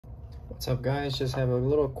What's up, guys? Just have a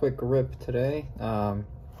little quick rip today. A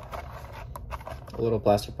little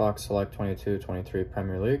blaster box select 22-23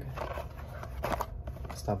 Premier League.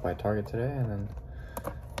 Stopped by Target today and then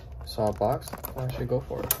saw a box. Thought I should go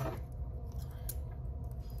for it.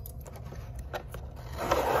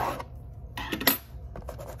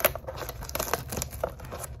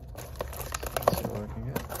 Let's see what we can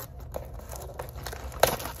get.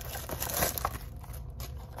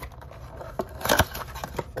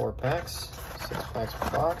 Four packs, 6 packs per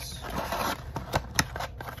box.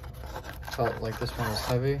 Felt like this one was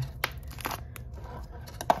heavy.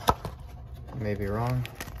 May be wrong.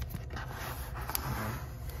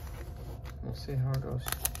 We'll see how it goes.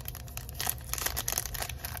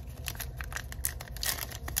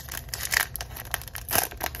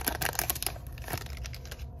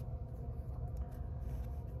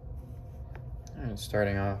 Alright,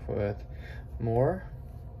 starting off with more.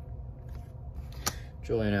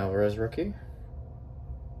 Julian Alvarez rookie.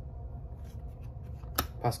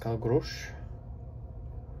 Pascal Grosch.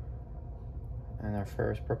 And our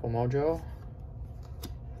first purple mojo,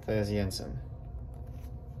 Thais Jensen.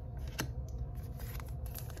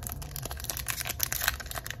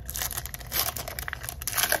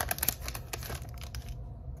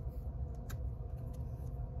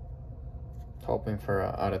 Hoping for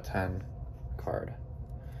an out of 10 card.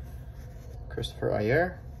 Christopher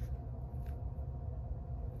Ayer.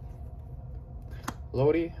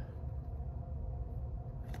 Lodi.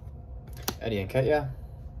 Eddie Nketiah.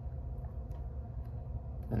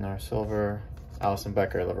 And our silver, Alisson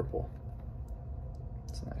Becker, Liverpool.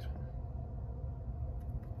 It's a nice one.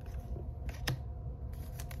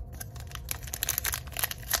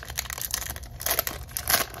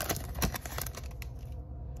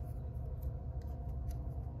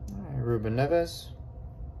 All right, Ruben Neves.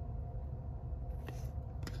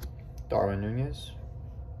 Darwin Nunez.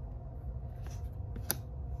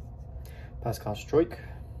 Pascal Struijk.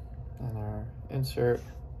 And our insert,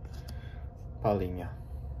 Paulinho.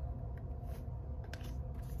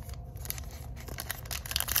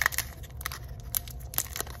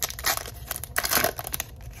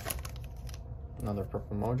 Another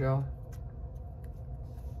purple mojo.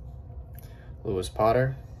 Lewis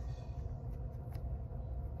Potter.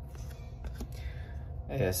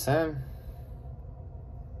 ASM.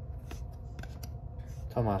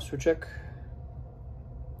 Tomas Suchek.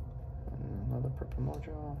 Another purple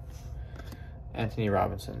mojo. Anthony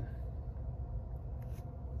Robinson.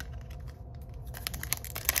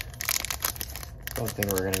 Don't think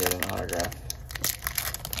we're gonna get an autograph.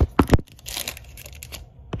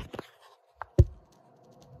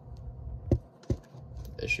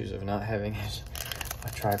 Issues of not having a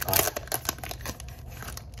tripod.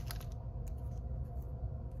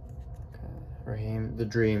 Okay. Raheem the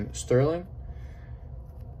Dream Sterling.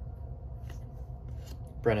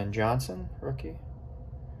 Brennan Johnson, rookie.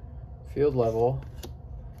 Field level,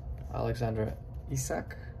 Alexandra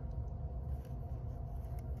Isak.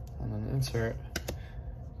 And an insert,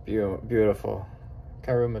 beautiful,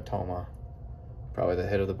 Karu Matoma. Probably the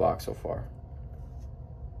hit of the box so far.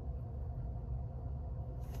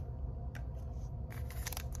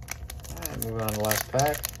 Alright, moving on to the last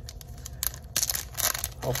pack.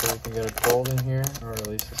 Hopefully we can get a gold in here, or at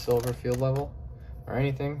least a silver field level, or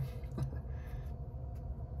anything.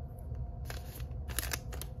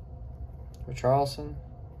 Charleston,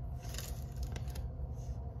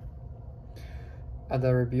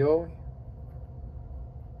 Adarabio,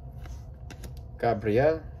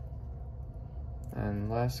 Gabriel,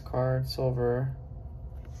 and last card, silver,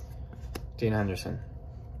 Dean Henderson.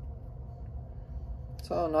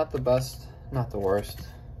 So not the best, not the worst.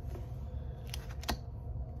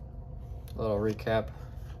 A little recap.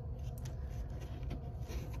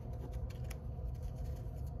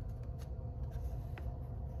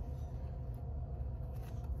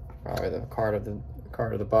 Probably the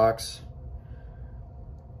card of the box.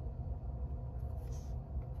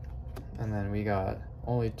 And then we got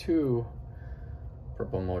only 2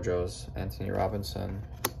 purple mojos, Anthony Robinson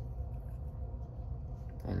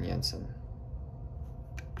and Jensen.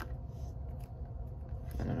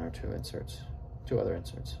 And then our 2 other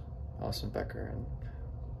inserts, Alisson Becker and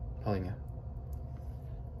Paulinho.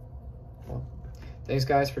 Well, thanks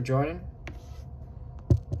guys for joining.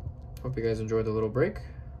 Hope you guys enjoyed the little break.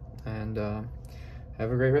 And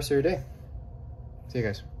have a great rest of your day. See you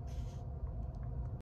guys.